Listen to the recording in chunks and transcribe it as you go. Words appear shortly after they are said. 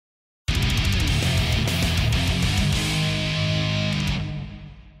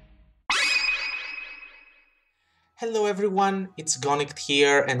Hello everyone, it's Gonict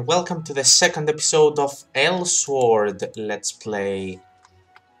here and welcome to the second episode of Elsword Let's Play.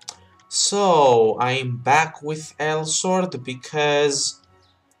 So, I'm back with Elsword because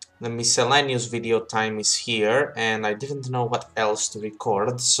the miscellaneous video time is here and I didn't know what else to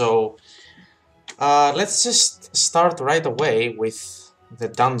record, so let's just start right away with the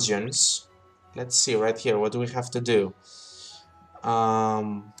dungeons. Let's see right here, what do we have to do?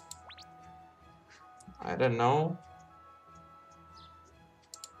 I don't know.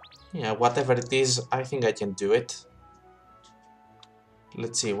 Yeah, whatever it is, I think I can do it.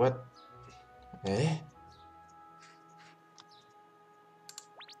 Let's see, what... Eh?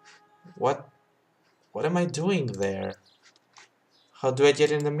 What? What am I doing there? How do I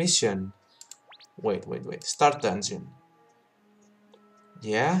get in the mission? Wait. Start dungeon.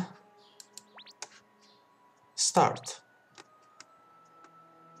 Yeah? Start.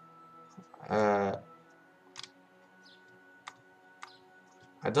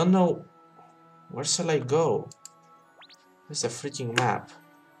 I don't know. Where shall I go? Where's the freaking map?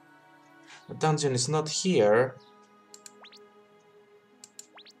 The dungeon is not here.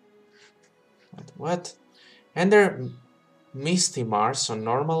 What? Enter Misty Mars on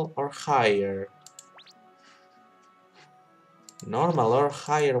normal or higher. Normal or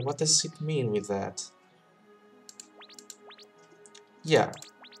higher, what does it mean with that? Yeah.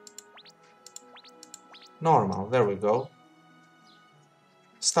 Normal, there we go.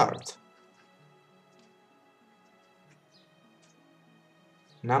 Start.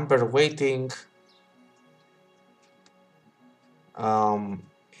 Number waiting.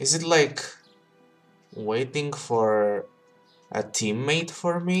 Is it like waiting for a teammate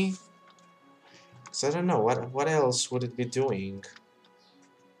for me? Cause I don't know, what else would it be doing?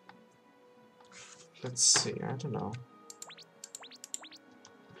 Let's see, I don't know.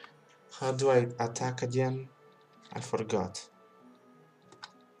 How do I attack again? I forgot.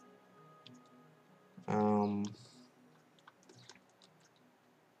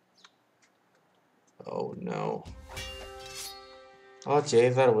 Oh no. Okay,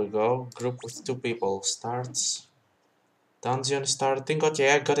 there we go. Group with 2 people starts. Dungeon starting.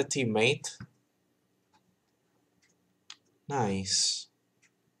 Okay, I got a teammate. Nice.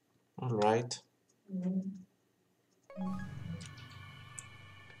 Alright.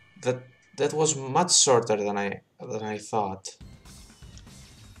 That was much shorter than I thought.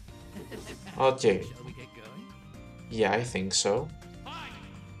 Okay. Yeah, I think so.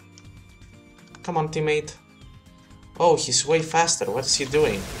 Come on, teammate. Oh, he's way faster. What is he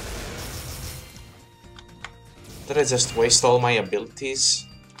doing? Did I just waste all my abilities?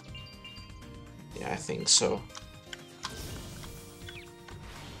 Yeah, I think so.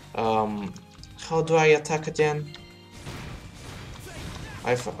 How do I attack again?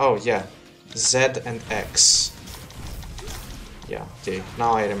 Oh, yeah. Z and X. Yeah, okay.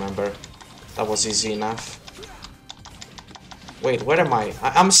 Now I remember. That was easy enough. Wait, where am I?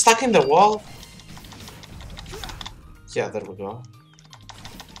 I'm stuck in the wall? Yeah, there we go.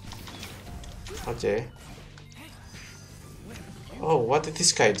 Okay. Oh, what did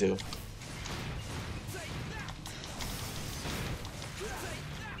this guy do?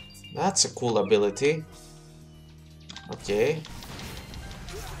 That's a cool ability. Okay.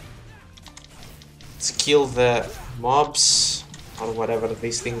 Let's kill the mobs, or whatever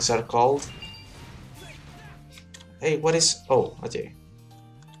these things are called. Hey, what is... Oh, okay.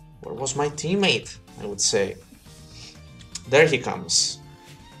 Where was my teammate, I would say? There he comes.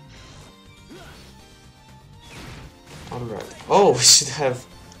 Alright. Oh, we should have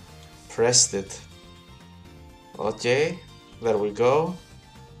pressed it. Okay, there we go.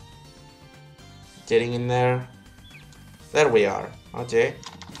 Getting in there. There we are. Okay.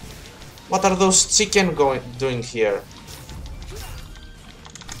 What are those chicken doing here?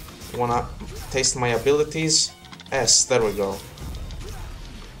 You wanna taste my abilities? Yes, there we go.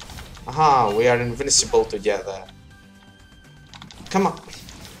 Aha, we are invincible together. Come on.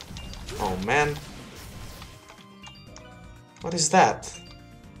 Oh man. What is that?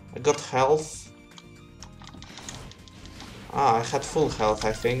 I got health. Ah, I had full health,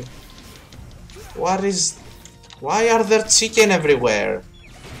 I think. What is... Why are there chicken everywhere?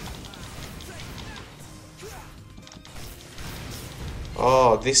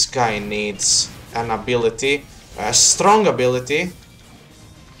 Oh, this guy needs an ability. A strong ability.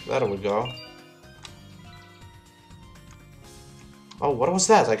 There we go. Oh, what was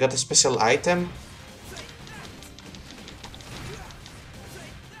that? I got a special item?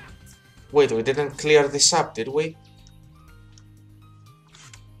 Wait, we didn't clear this up, did we?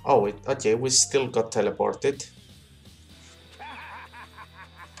 Oh, okay, we still got teleported.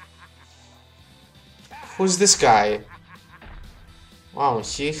 Who's this guy? Wow,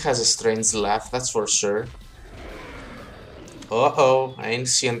 he has a strange laugh, that's for sure. Uh-oh,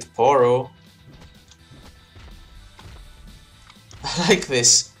 ancient Poro. I like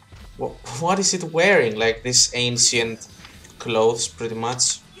this. What is it wearing? Like this ancient clothes, pretty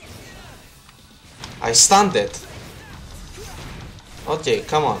much. I stunned it. Okay,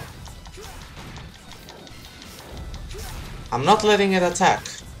 come on. I'm not letting it attack.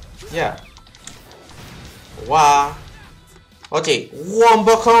 Yeah. Wah. Okay,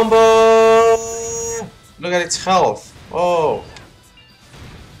 wombo combo! Look at its health. Oh.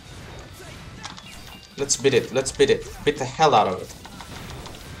 Let's beat it, let's beat it. Beat the hell out of it.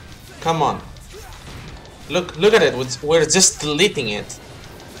 Come on. Look at it, we're just deleting it.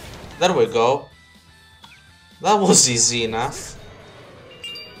 There we go. That was easy enough.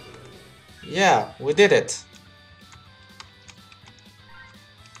 Yeah, we did it.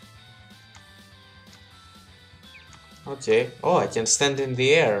 Okay. Oh, I can stand in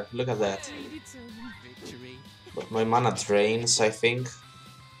the air. Look at that. But my mana drains, I think.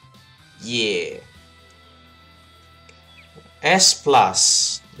 Yeah. S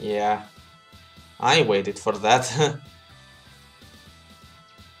plus. Yeah. I waited for that.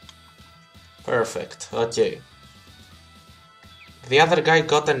 Perfect. Okay. The other guy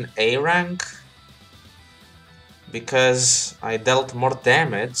got an A rank because I dealt more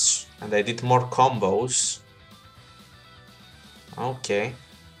damage and I did more combos. Okay.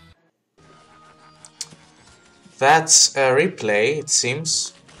 That's a replay, it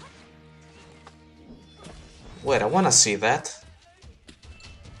seems. Wait, I wanna see that.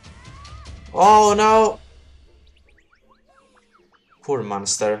 Oh no! Poor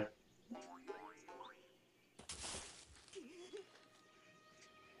monster.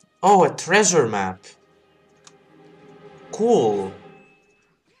 Oh, a treasure map. Cool.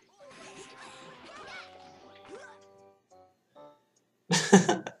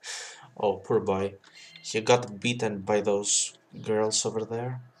 Oh, poor boy. He got beaten by those girls over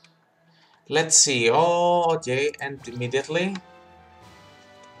there. Let's see. Oh, okay. And immediately.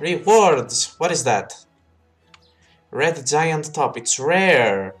 Rewards. What is that? Red giant top. It's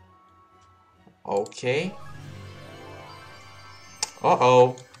rare. Okay.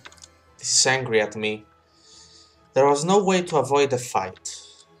 Uh-oh. This is angry at me. There was no way to avoid a fight.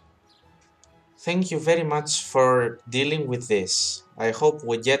 Thank you very much for dealing with this. I hope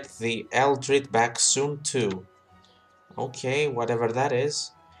we get the Eldritch back soon too. Okay, whatever that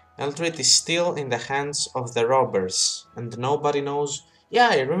is. Eldritch is still in the hands of the robbers, and nobody knows... Yeah,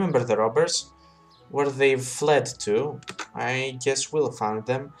 I remember the robbers. Where they've fled to. I guess we'll find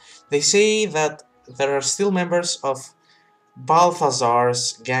them. They say that there are still members of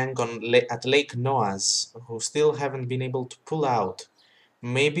Balthazar's gang at Lake Noah's who still haven't been able to pull out.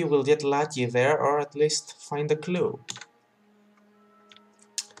 Maybe we'll get lucky there, or at least find a clue.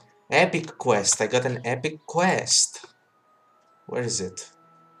 Epic quest. I got an epic quest. Where is it?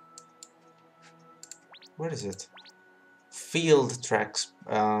 Where is it? Field tracks.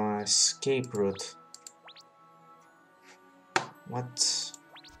 Escape route. What?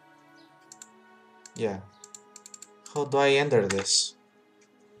 Yeah. How do I enter this?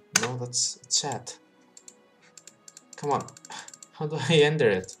 No, that's chat. Come on. How do I enter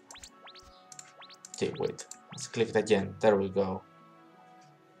it? Okay, wait. Let's click it again. There we go.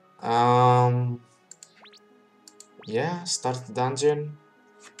 Yeah, start the dungeon.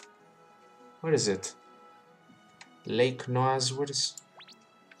 Where is it? Lake Noah's, where is...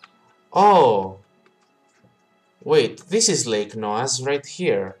 Oh! Wait, this is Lake Noah's right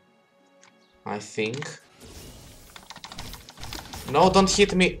here. I think. No, don't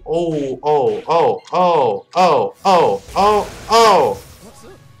hit me. Oh, oh, oh, oh, oh, oh, oh, oh!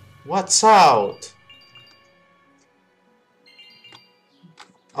 What's out?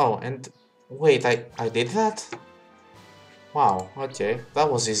 Oh, and... Wait, I did that? Wow, okay,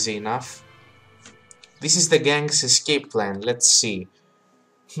 that was easy enough. This is the gang's escape plan, let's see.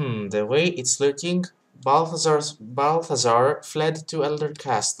 The way it's looking, Balthazar fled to Elder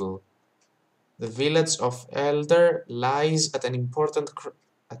Castle. The village of Elder lies at an important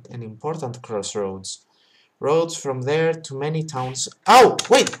crossroads. Roads from there to many towns... Oh!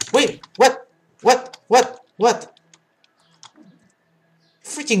 Wait! Wait! What? What?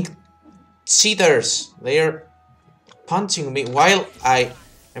 Freaking cheaters! They're punching me while I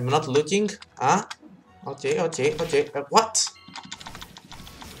am not looking. Huh? Okay. What?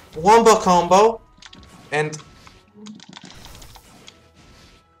 Wombo combo. And...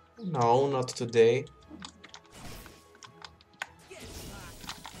 No, not today.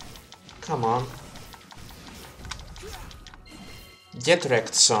 Come on. Get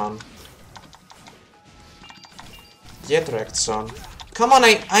wrecked, son. Get wrecked, son. Come on,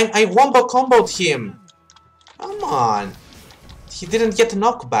 I wombo comboed him. Come on. He didn't get a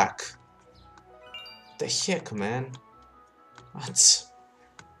knockback. The heck, man. That's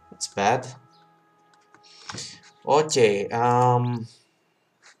bad. Okay,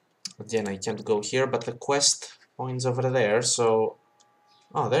 again, I can't go here, but the quest point's over there, so...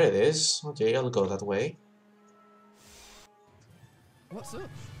 Oh, there it is. Okay, I'll go that way. What's up?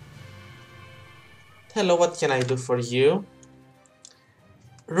 Hello, what can I do for you?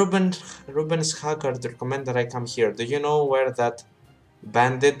 Ruben's Haggard recommend that I come here. Do you know where that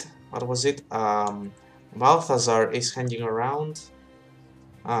bandit, what was it? Balthazar is hanging around?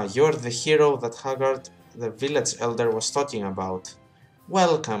 Ah, you're the hero that Haggard, the village elder, was talking about.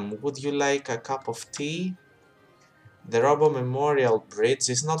 Welcome, would you like a cup of tea? The Robo Memorial Bridge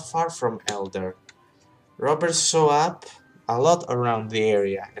is not far from Elder. Robbers show up a lot around the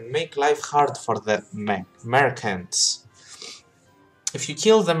area and make life hard for the merchants. If you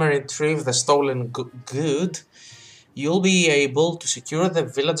kill them and retrieve the stolen good, you'll be able to secure the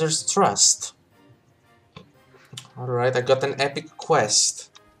villagers' trust. Alright, I got an epic quest.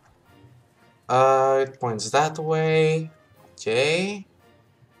 It points that way. Okay.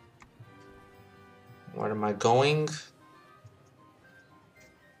 Where am I going?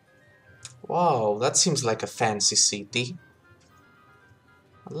 Wow, that seems like a fancy city.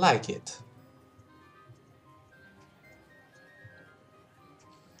 I like it.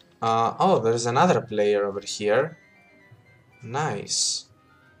 Oh, there's another player over here. Nice.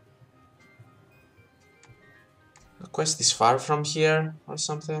 The quest is far from here or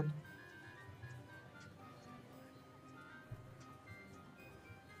something.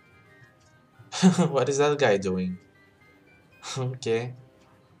 What is that guy doing? Okay.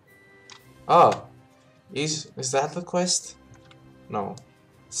 Oh, is that the quest? No,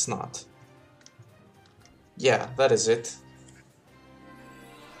 it's not. Yeah, that is it.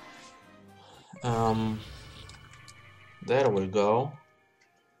 There we go.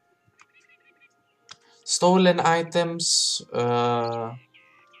 Stolen items.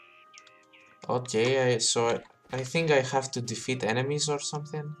 Okay, I think I have to defeat enemies or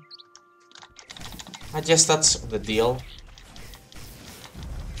something. I guess that's the deal.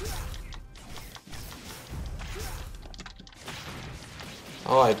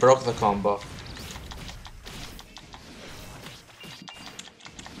 Oh, I broke the combo.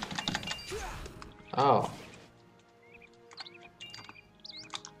 Oh.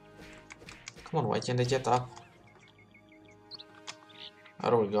 Come on, why can't I get up?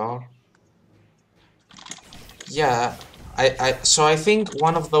 There we go. Yeah, so I think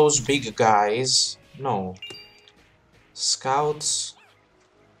one of those big guys... No. Scouts...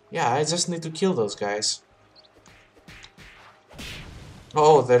 Yeah, I just need to kill those guys.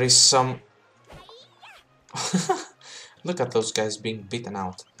 Oh, there is some... Look at those guys being beaten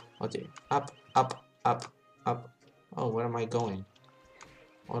out. Okay, up, up, up, up. Oh, where am I going?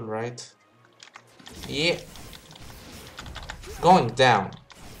 Alright. Yeah. Going down.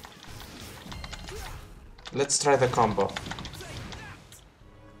 Let's try the combo.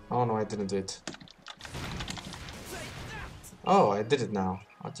 Oh no, I didn't do it. Oh, I did it now.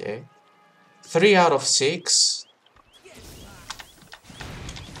 Okay. 3 out of 6.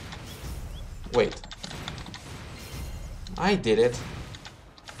 Wait. I did it.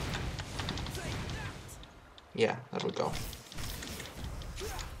 Yeah, there we go.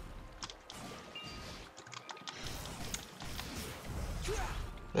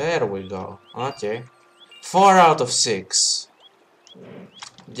 There we go. Okay. 4 out of 6.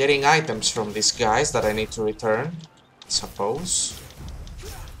 Getting items from these guys that I need to return, suppose.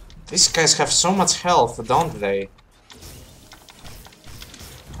 These guys have so much health, don't they?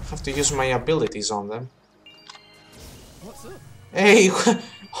 I have to use my abilities on them. What's up? Hey!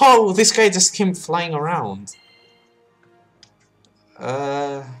 Oh, this guy just came flying around.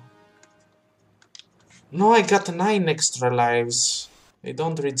 No, I got 9 extra lives. They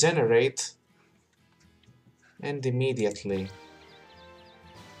don't regenerate. And immediately.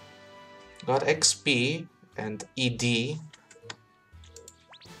 Got XP and ED.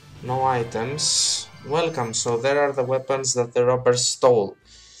 No items. Welcome, so there are the weapons that the robbers stole.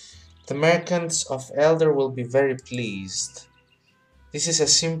 The merchants of Elder will be very pleased. This is a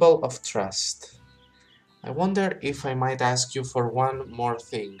symbol of trust. I wonder if I might ask you for one more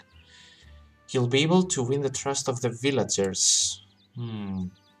thing. You'll be able to win the trust of the villagers.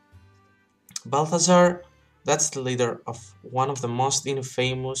 Balthazar, that's the leader of one of the most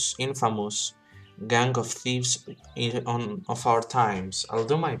infamous gang of thieves of our times. I'll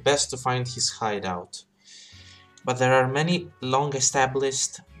do my best to find his hideout. But there are many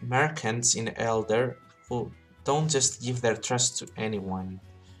long-established merchants in Elder who Don't just give their trust to anyone.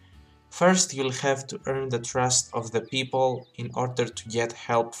 First, you'll have to earn the trust of the people in order to get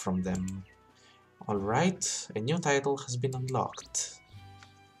help from them. Alright, a new title has been unlocked.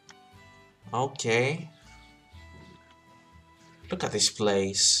 Okay. Look at this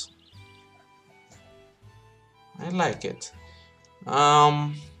place. I like it.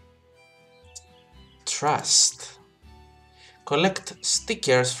 Trust. Collect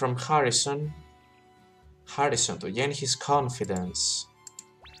stickers from Harrison to gain his confidence.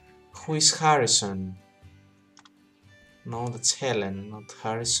 Who is Harrison? No, that's Helen, not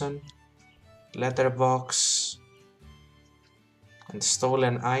Harrison. Letterbox. And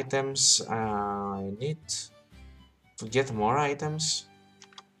stolen items. I need to get more items.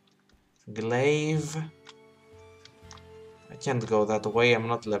 Glaive. I can't go that way, I'm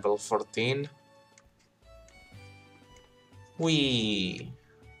not level 14. Whee!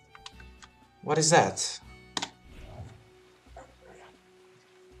 What is that?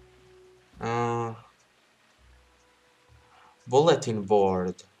 Bulletin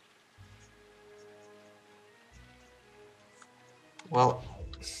board. Well,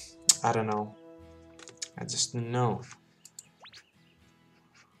 I don't know. I just don't know.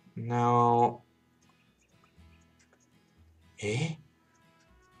 Now... Eh?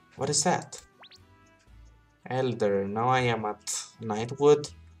 What is that? Elder, now I am at Nightwood.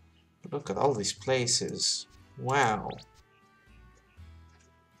 Look at all these places. Wow.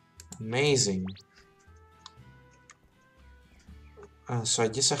 Amazing. So I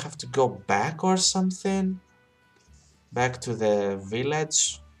guess I have to go back or something? Back to the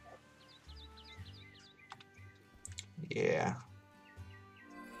village? Yeah.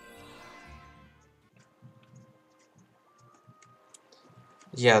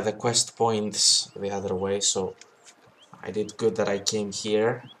 Yeah, the quest points the other way, so I did good that I came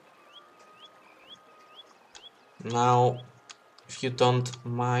here. Now, if you don't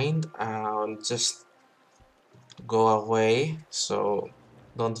mind, I'll just go away, so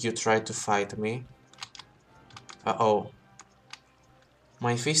don't you try to fight me. Uh-oh.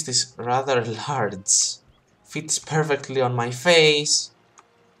 My fist is rather large. Fits perfectly on my face.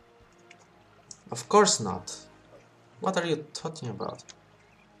 Of course not. What are you talking about?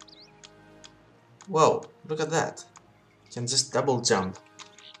 Whoa, look at that. You can just double jump.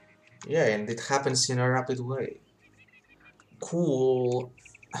 Yeah, and it happens in a rapid way. Cool.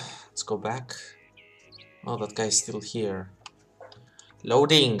 Let's go back. Oh, that guy's still here.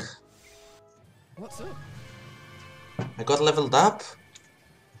 Loading. What's up? I got leveled up.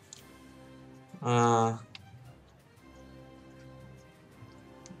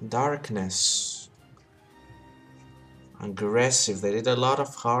 Darkness. Aggressive. They did a lot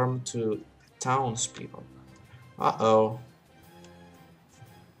of harm to townspeople. Uh-oh.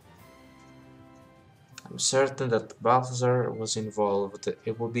 I'm certain that Balthazar was involved.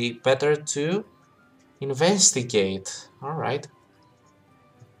 It would be better to investigate. Alright.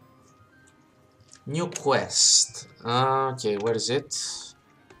 New quest. Okay, where is it?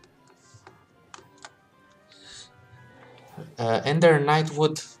 Enter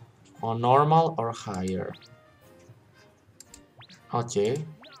Nightwood on normal or higher. Okay.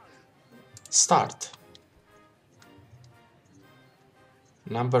 Start.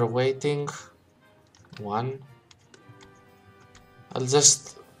 Number waiting. 1. I'll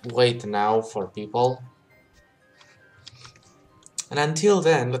just wait now for people. And until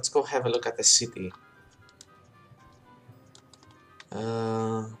then, let's go have a look at the city.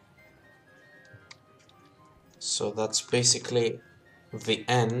 So that's basically the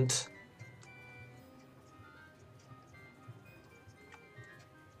end.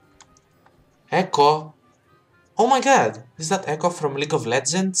 Echo? Oh my god! Is that Echo from League of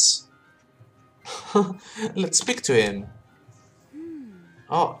Legends? Let's speak to him.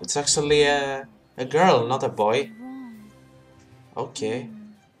 Oh, it's actually a girl, not a boy. Okay.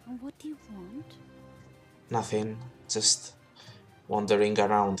 What do you want? Nothing. Just wandering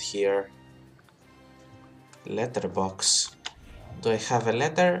around here. Letterbox. Do I have a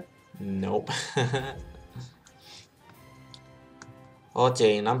letter? Nope.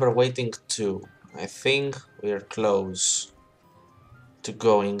 Okay, number waiting 2. I think we're close to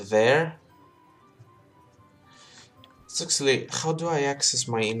going there. It's actually, how do I access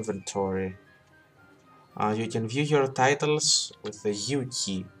my inventory? You can view your titles with the U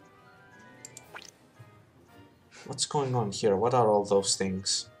key. What's going on here? What are all those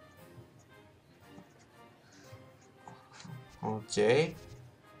things? Okay.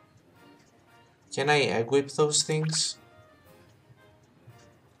 Can I equip those things?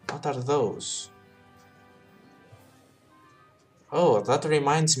 What are those? Oh, that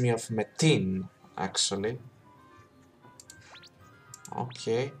reminds me of Metin, actually.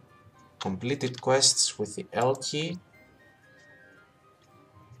 Okay. Completed quests with the L key.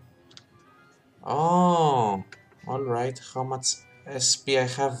 Oh, alright. How much SP I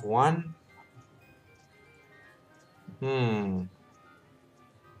have? 1? Hmm.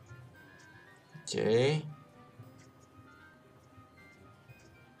 Okay.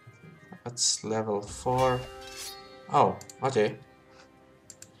 That's level 4. Oh, okay.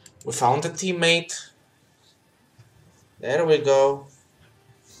 We found a teammate. There we go.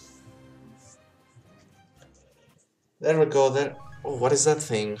 There we go. There. Oh, what is that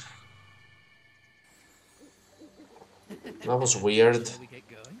thing? That was weird. Shall we get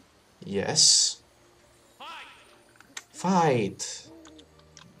going? Yes. Fight!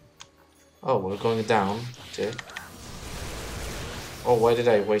 Oh, we're going down. Okay. Oh, why did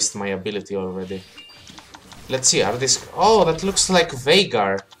I waste my ability already? Let's see, are these... Oh, that looks like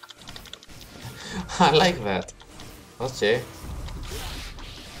Vagar. I like that. Okay.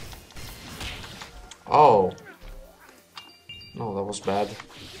 Oh. No, that was bad.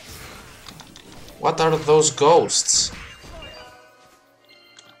 What are those ghosts?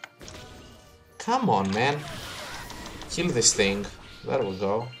 Come on, man. Kill this thing. There we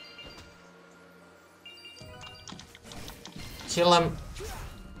go. Kill him.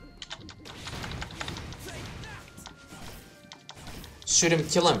 Shoot him,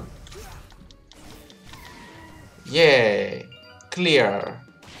 kill him. Yay. Clear.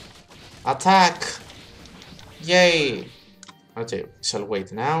 Attack. Yay. Okay, shall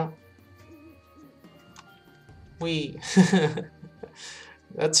wait now. We.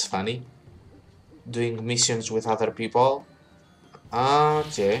 That's funny. Doing missions with other people.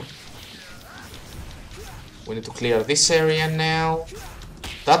 Okay. We need to clear this area now.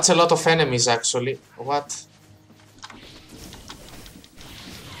 That's a lot of enemies actually. What?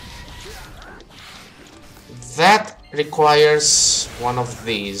 That requires one of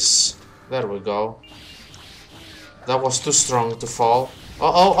these. There we go. That was too strong to fall.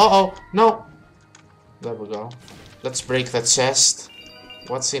 Uh-oh, no! There we go. Let's break the chest.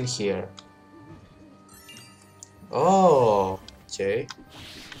 What's in here? Oh, okay.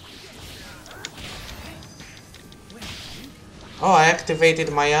 Oh, I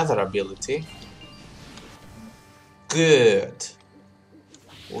activated my other ability. Good.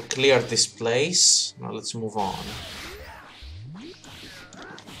 We'll clear this place. Now let's move on.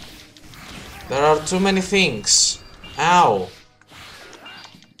 There are too many things. Ow.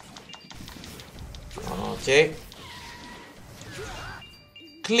 Okay.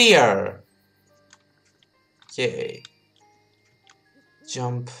 Clear. Okay.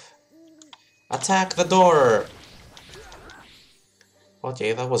 Jump. Attack the door.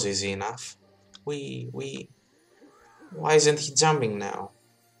 Okay, that was easy enough. Why isn't he jumping now?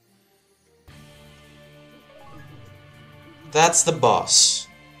 That's the boss.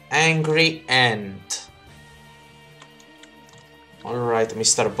 Angry Ant. Alright,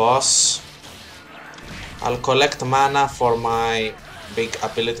 Mr. Boss. I'll collect mana for my big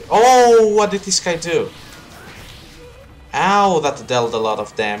ability. Oh, what did this guy do? Ow, that dealt a lot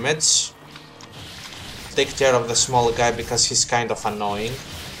of damage. Take care of the small guy because he's kind of annoying.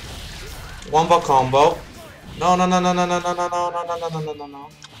 Wombo combo. No.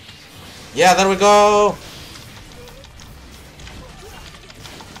 Yeah, there we go.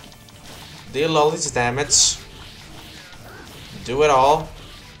 Deal all this damage. Do it all.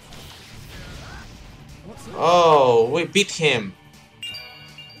 Oh, we beat him.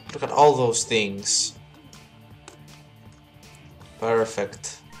 Look at all those things.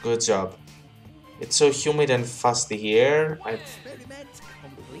 Perfect. Good job. It's so humid and fuzzy here. Experiment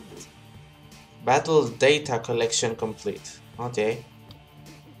complete. Battle data collection complete. Okay.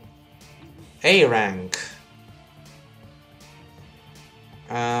 A rank.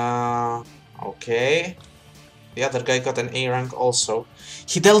 Okay. The other guy got an A rank also.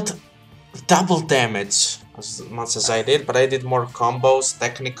 He dealt double damage as much as I did, but I did more combos,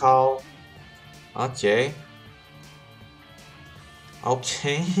 technical. Okay.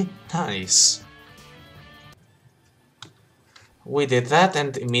 Okay, nice. We did that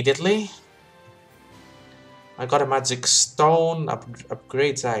and immediately I got a magic stone,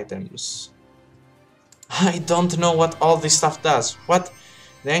 upgrades items. I don't know what all this stuff does. What?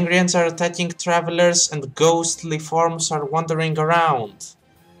 The angry ants are attacking travelers and ghostly forms are wandering around.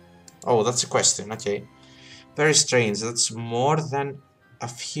 Oh, that's a question, okay. Very strange, that's more than a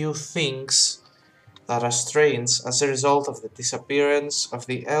few things that are strange as a result of the disappearance of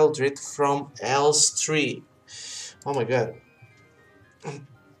the Eldritch from Elsword. Oh my god.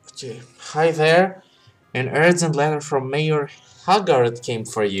 Okay, hi there. An urgent letter from Mayor Haggard came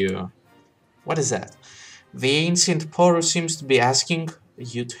for you. What is that? The ancient Porus seems to be asking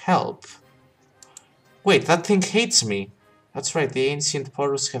you to help. Wait, that thing hates me. That's right, the ancient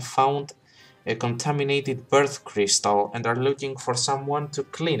Porus have found a contaminated birth crystal and are looking for someone to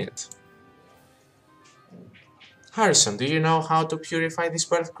clean it. Harrison, do you know how to purify this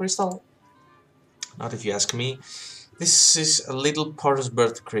birth crystal? Not if you ask me. This is a little porous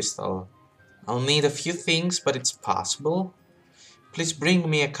birth crystal. I'll need a few things, but it's possible. Please bring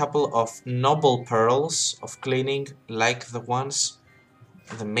me a couple of noble pearls of cleaning like the ones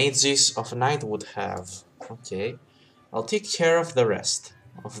the mages of night would have. Okay. I'll take care of the rest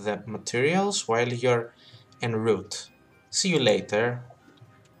of the materials while you're en route. See you later.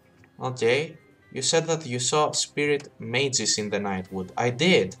 Okay. You said that you saw spirit mages in the Nightwood. I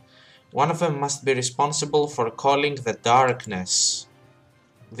did. One of them must be responsible for calling the darkness.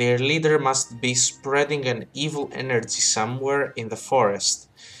 Their leader must be spreading an evil energy somewhere in the forest.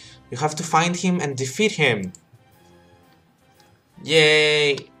 You have to find him and defeat him.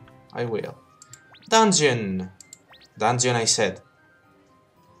 Yay! I will. Dungeon! Dungeon, I said.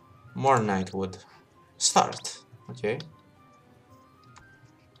 More Nightwood. Start. Okay.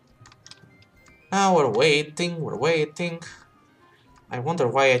 Now we're waiting, we're waiting. I wonder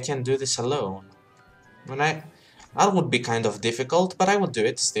why I can't do this alone. That would be kind of difficult, but I would do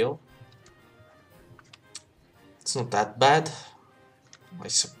it still. It's not that bad, I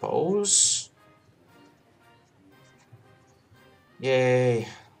suppose. Yay.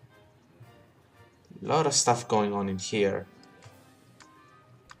 Lot of stuff going on in here.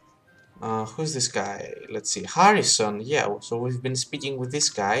 Who's this guy? Let's see. Harrison, yeah, so we've been speaking with this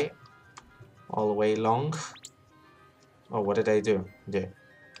guy all the way long. Oh, what did I do? Yeah.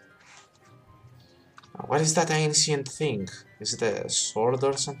 What is that ancient thing? Is it a sword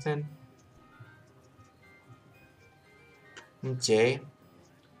or something? Okay.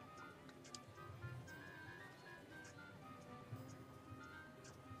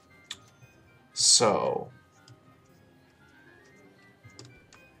 So...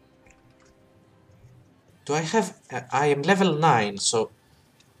 do I have... I am level 9, so...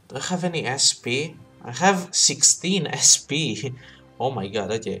 do I have any SP? I have 16 SP. Oh my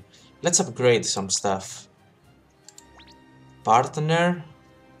god, okay. Let's upgrade some stuff. Partner.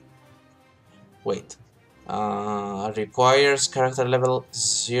 Wait. Requires character level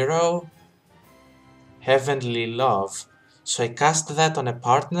 0. Heavenly Love. So I cast that on a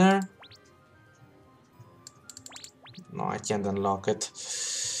partner. No, I can't unlock it.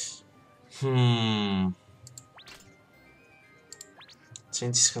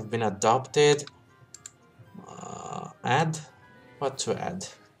 Changes have been adopted. Add? What to add?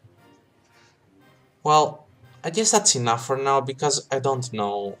 Well, I guess that's enough for now because I don't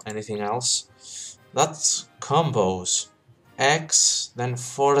know anything else. That's combos. X, then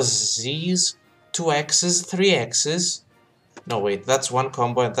 4 Z's, 2 X's, 3 X's. No, wait, that's one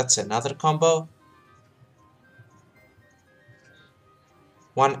combo and that's another combo.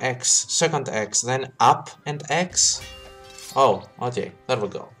 1 X, second X, then up and X. Oh, okay, there we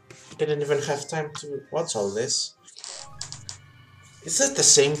go. Didn't even have time to watch all this. Is that the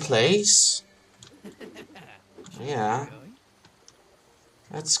same place? Yeah.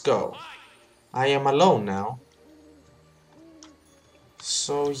 Let's go. I am alone now.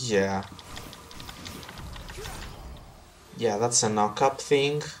 So yeah. Yeah, that's a knock-up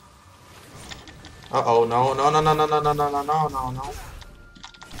thing. Uh-oh, no, no, no, no, no, no, no, no, no, no, no, no.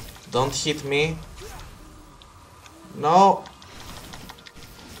 Don't hit me. No.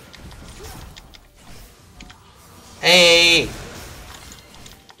 Hey!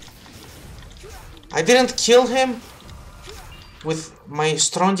 I didn't kill him with my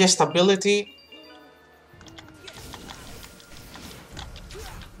strongest ability.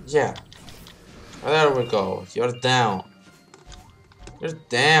 Yeah. There we go. You're down. You're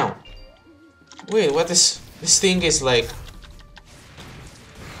down. Wait, what is... this thing is like...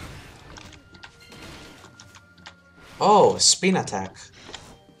 oh, spin attack.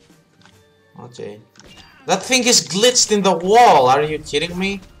 Okay. That thing is glitched in the wall. Are you kidding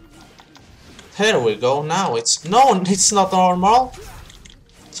me? There we go. Now it's... no, it's not normal.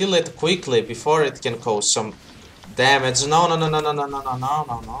 Kill it quickly before it can cause some damage. No, no, no, no, no, no, no, no, no,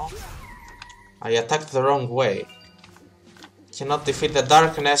 no, no. I attacked the wrong way. Cannot defeat the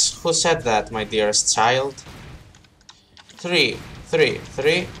darkness. Who said that, my dearest child? 3, 3,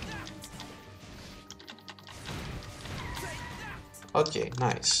 3. Okay,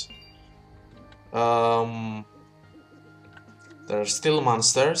 nice. There are still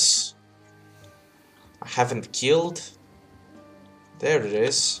monsters. I haven't killed. There it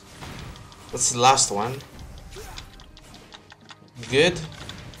is. That's the last one. Good.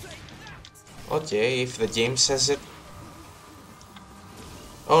 Okay, if the game says it.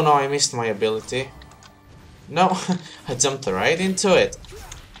 Oh no, I missed my ability. No, I jumped right into it.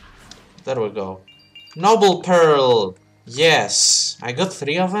 There we go. Noble Pearl! Yes! I got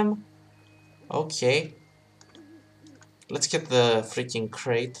 3 of them? Okay. Let's get the freaking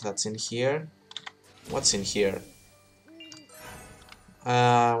crate that's in here. What's in here?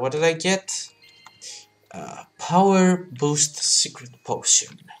 What did I get? Power Boost Secret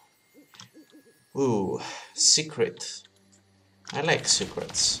Potion. Ooh, secret. I like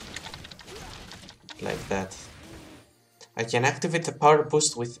secrets. Like that. I can activate the power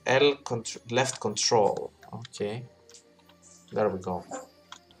boost with left control. Okay. There we go.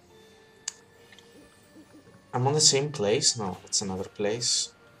 I'm on the same place? No, it's another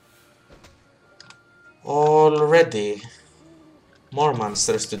place. Already. More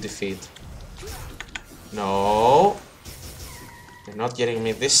monsters to defeat. No. They're not getting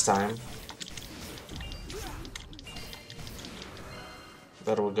me this time.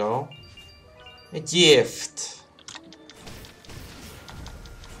 There we go. A gift.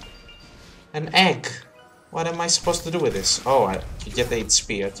 An egg. What am I supposed to do with this? Oh, you get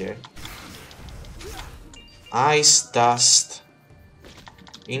HP, okay. Ice dust.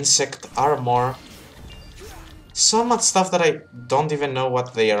 Insect armor. So much stuff that I don't even know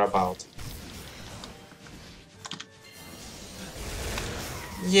what they are about.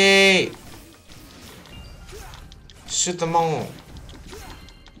 Yay! Shoot them all.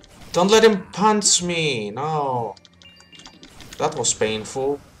 Don't let him punch me! No! That was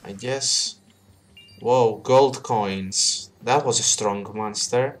painful, I guess. Whoa, gold coins. That was a strong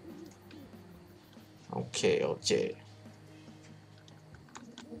monster. Okay, okay.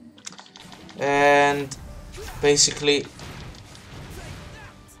 And basically,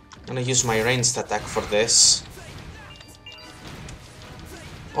 I'm gonna use my ranged attack for this.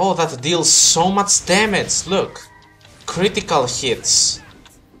 Oh, that deals so much damage, look! Critical hits.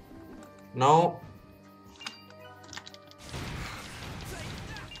 No.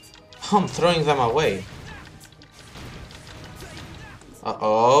 I'm throwing them away.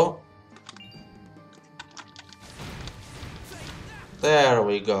 Uh-oh. There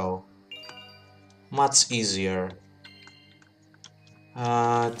we go. Much easier.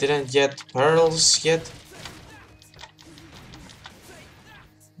 Didn't get pearls yet.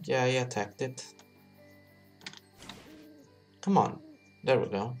 Yeah, I attacked it. Come on. There we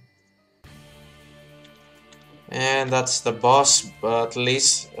go. And that's the boss, but at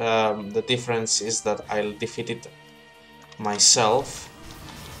least the difference is that I'll defeat it myself.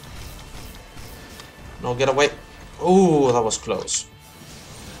 No, get away. Ooh, that was close.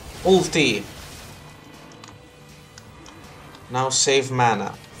 Ulti. Now save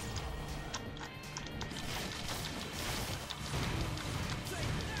mana.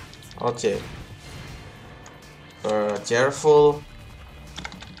 Okay. Careful.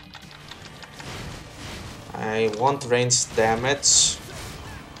 I want range damage.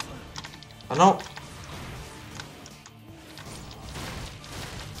 Oh no!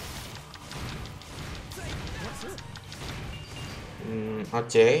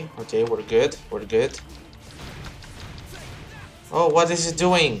 Okay, okay, we're good, we're good. Oh, what is it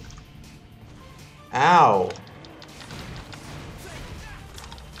doing? Ow!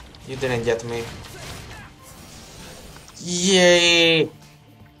 You didn't get me. Yay!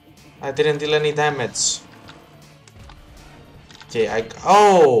 I didn't deal any damage. Okay,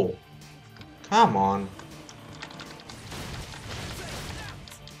 oh! Come on.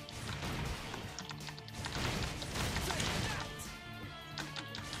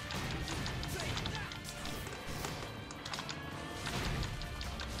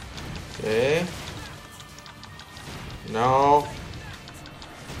 Okay. No.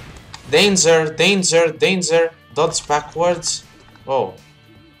 Danger, danger, danger. Dodge backwards. Oh.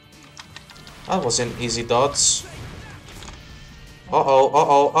 That was an easy dodge. Uh-oh,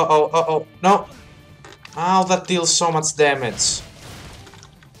 uh-oh, uh-oh, uh-oh. No! Ow, that deals so much damage.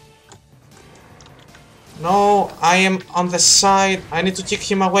 No, I am on the side. I need to kick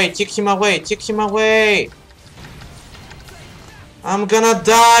him away, kick him away, kick him away. I'm gonna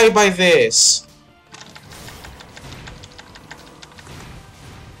die by this.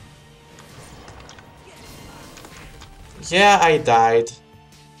 Yeah, I died.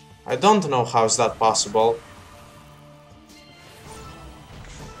 I don't know how is that possible.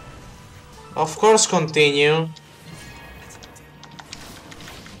 Of course, continue.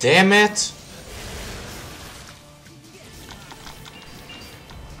 Damn it.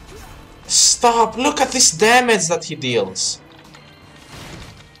 Stop! Look at this damage that he deals.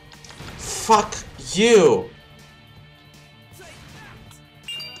 Fuck you.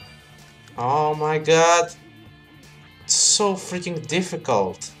 Oh my god. It's so freaking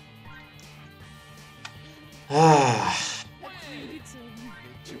difficult. Ah,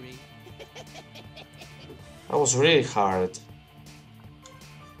 Victory. that was really hard.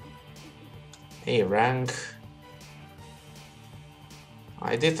 Hey, rank.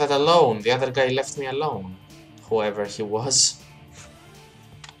 I did that alone. The other guy left me alone. Whoever he was.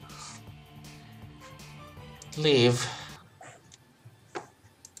 Leave.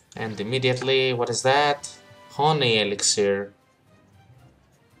 And immediately, what is that? Honey elixir.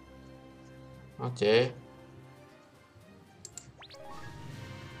 Okay.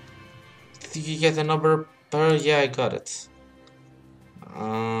 Did you get another pearl? Yeah, I got it.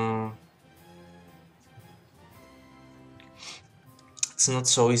 It's not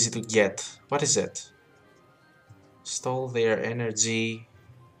so easy to get. What is it? Stole their energy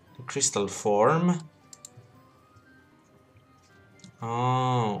in crystal form.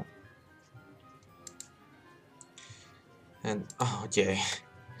 Oh. And, oh, okay.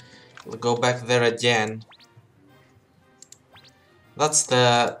 We'll go back there again. That's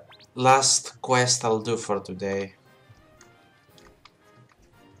the last quest I'll do for today.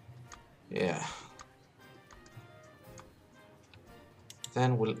 Yeah.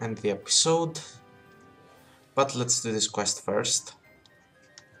 Then we'll end the episode. But let's do this quest first.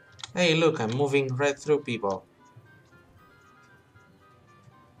 Hey, look, I'm moving right through people.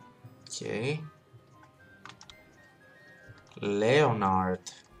 Okay. Leonard.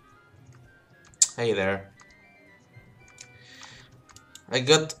 Hey there. I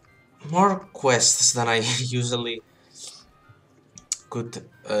got more quests than I usually could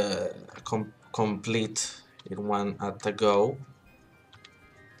complete in one at a go.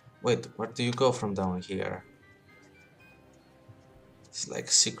 Wait, where do you go from down here? It's like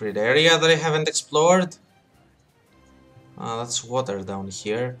a secret area that I haven't explored. Oh, that's water down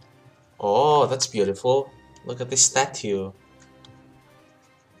here. Oh, that's beautiful. Look at this statue.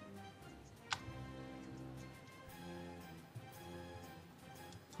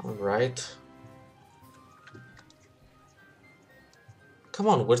 Alright. Come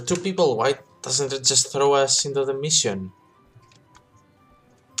on, we're two people. Why doesn't it just throw us into the mission?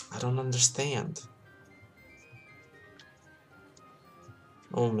 I don't understand.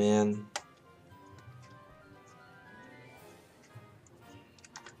 Oh man.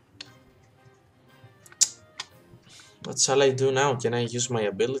 What shall I do now? Can I use my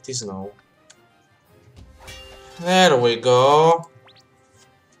abilities? No. There we go.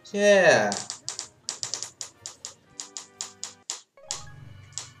 Yeah.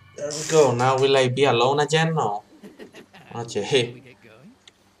 There we go. Now will I be alone again? No. Okay. We get going.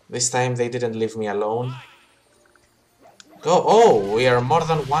 This time they didn't leave me alone. Go. Oh, we are more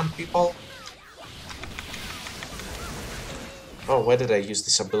than one people. Oh, where did I use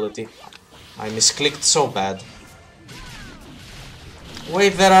this ability? I misclicked so bad.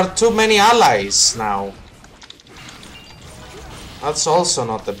 Wait, there are too many allies now. That's also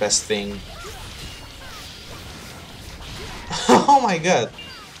not the best thing. Oh my god.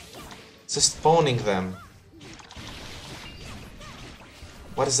 Just spawning them.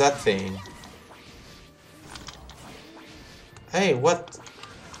 What is that thing? Hey, what?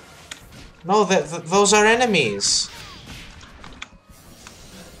 No, those are enemies.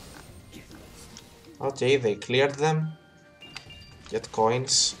 Okay, they cleared them. Get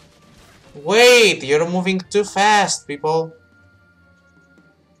coins. Wait, you're moving too fast, people.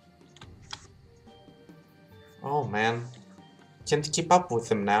 Oh man. Can't keep up with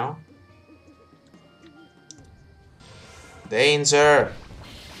them now. Danger!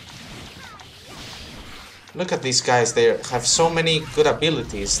 Look at these guys, they have so many good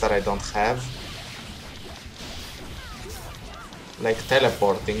abilities that I don't have. Like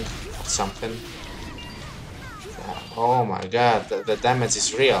teleporting or something. Oh my god, the damage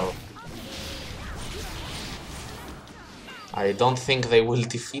is real. I don't think they will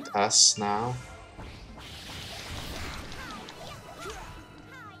defeat us now.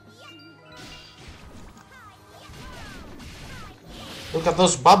 Look at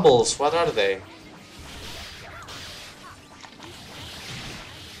those bubbles, what are they?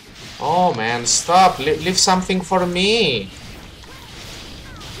 Oh man, stop, leave something for me.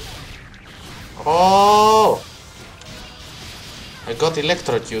 Oh! I got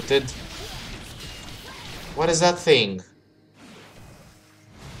electrocuted. What is that thing?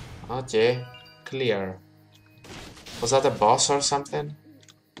 Okay, clear. Was that a boss or something?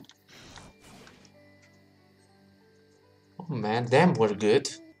 Oh man, damn, we're good.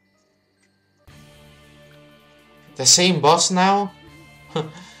 The same boss now?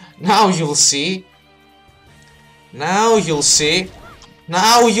 Now you'll see. Now you'll see.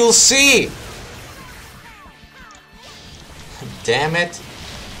 Now you'll see! Damn it.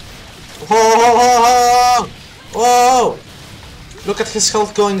 Whoa! Whoa! Look at his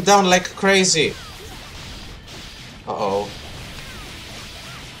health going down like crazy. Uh-oh.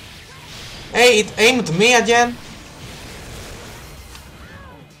 Hey, it aimed me again?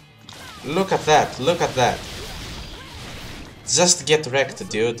 Look at that, look at that. Just get wrecked,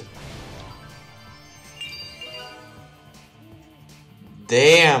 dude.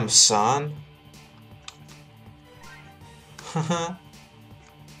 Damn, son.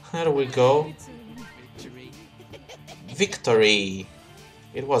 There we go. Victory. Victory.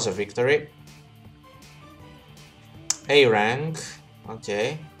 It was a victory. A rank.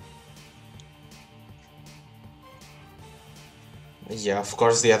 Okay. Yeah, of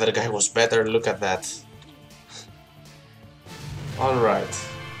course the other guy was better. Look at that. Alright.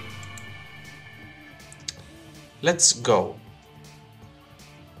 Let's go.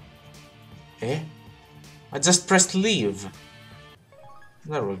 Eh? I just pressed leave.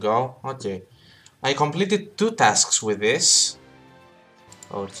 There we go. Okay. I completed 2 tasks with this.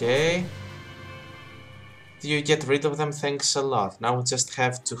 Okay. You get rid of them, thanks a lot. Now we just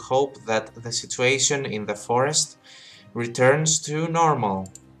have to hope that the situation in the forest returns to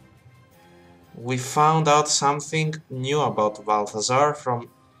normal. We found out something new about Balthazar from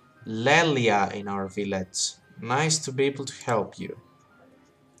Lelia in our village. Nice to be able to help you.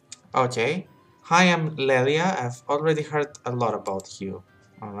 Okay. Hi, I'm Lelia. I've already heard a lot about you.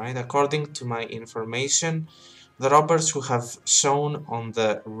 Alright, according to my information, the robbers who have shown on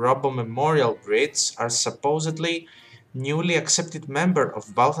the Robo Memorial Bridge are supposedly newly accepted member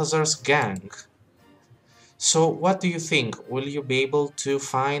of Balthazar's gang. So what do you think? Will you be able to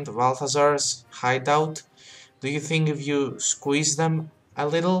find Balthazar's hideout? Do you think if you squeeze them a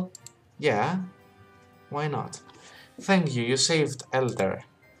little? Yeah, why not? Thank you, you saved Elder.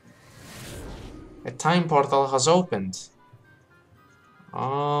 A time portal has opened.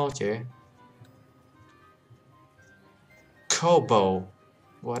 Okay. Kobo.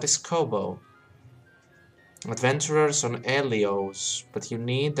 What is Kobo? Adventurers on Elios, but you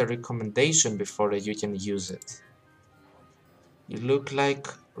need a recommendation before you can use it. You look like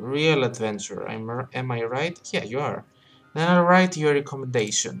real adventurer. Am I right? Yeah, you are. Then I'll write your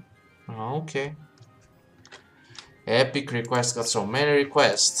recommendation. Okay. Epic request, got so many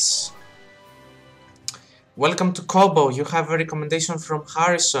requests. Welcome to Kobo. You have a recommendation from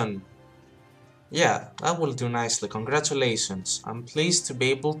Harrison. Yeah, that will do nicely. Congratulations. I'm pleased to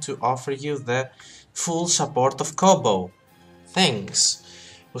be able to offer you the full support of Kobo. Thanks.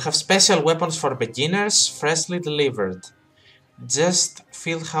 We have special weapons for beginners, freshly delivered. Just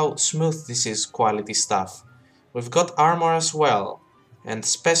feel how smooth this is, quality stuff. We've got armor as well. And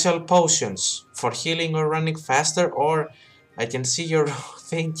special potions for healing or running faster, or I can see you're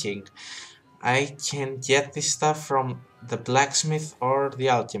thinking I can get this stuff from the blacksmith or the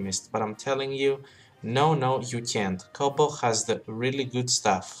alchemist, but I'm telling you, no, you can't. Kobo has the really good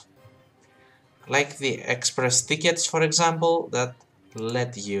stuff. Like the express tickets, for example, that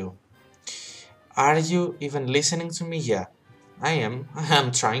let you. Are you even listening to me? Yeah, I am.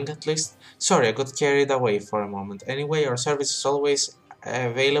 I'm trying at least. Sorry, I got carried away for a moment. Anyway, our service is always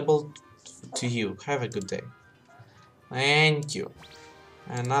available to you. Have a good day. Thank you.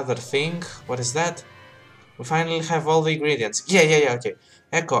 Another thing, what is that? We finally have all the ingredients. Yeah, okay.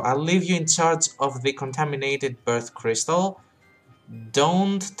 Echo, I'll leave you in charge of the contaminated birth crystal.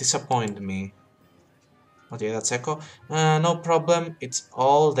 Don't disappoint me. Okay, that's Echo. No problem, it's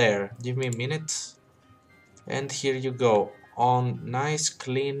all there. Give me a minute. And here you go, on nice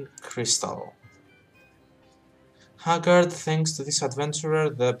clean crystal. Haggard, thanks to this adventurer,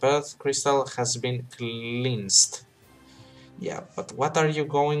 the birth crystal has been cleansed. Yeah, but what are you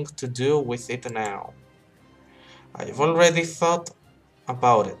going to do with it now? I've already thought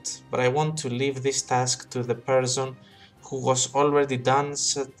about it, but I want to leave this task to the person who has already done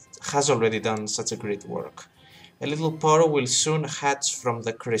such a great work. A little poro will soon hatch from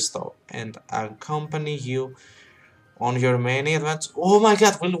the crystal and accompany you on your many adventures. Oh my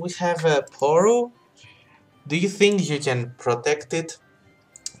god, will we have a poro? Do you think you can protect it?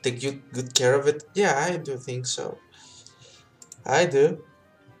 Take good care of it? Yeah, I do think so. I do.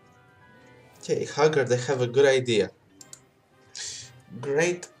 Okay, Haggard, I have a good idea.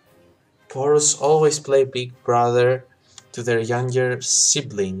 Great poros always play big brother to their younger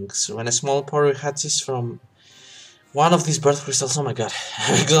siblings. When a small poro hatches from one of these birth crystals, oh my god,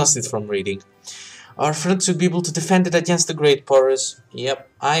 I'm exhausted from reading. Our friends should be able to defend it against the great poros. Yep,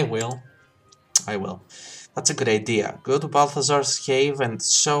 I will. That's a good idea. Go to Balthazar's cave and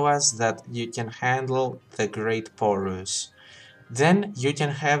show us that you can handle the great poros. then you can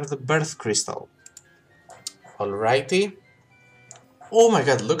have the birth crystal. Alrighty. Oh my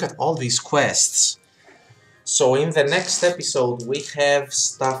god, look at all these quests. So in the next episode we have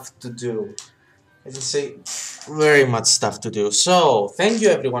stuff to do. As I say, very much stuff to do. So, thank you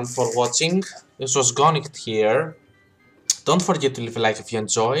everyone for watching. This was Gonict here. Don't forget to leave a like if you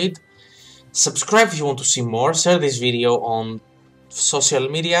enjoyed. Subscribe if you want to see more. Share this video on social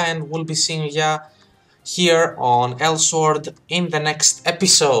media, and we'll be seeing ya here on Elsword in the next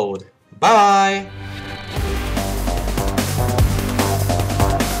episode. Bye!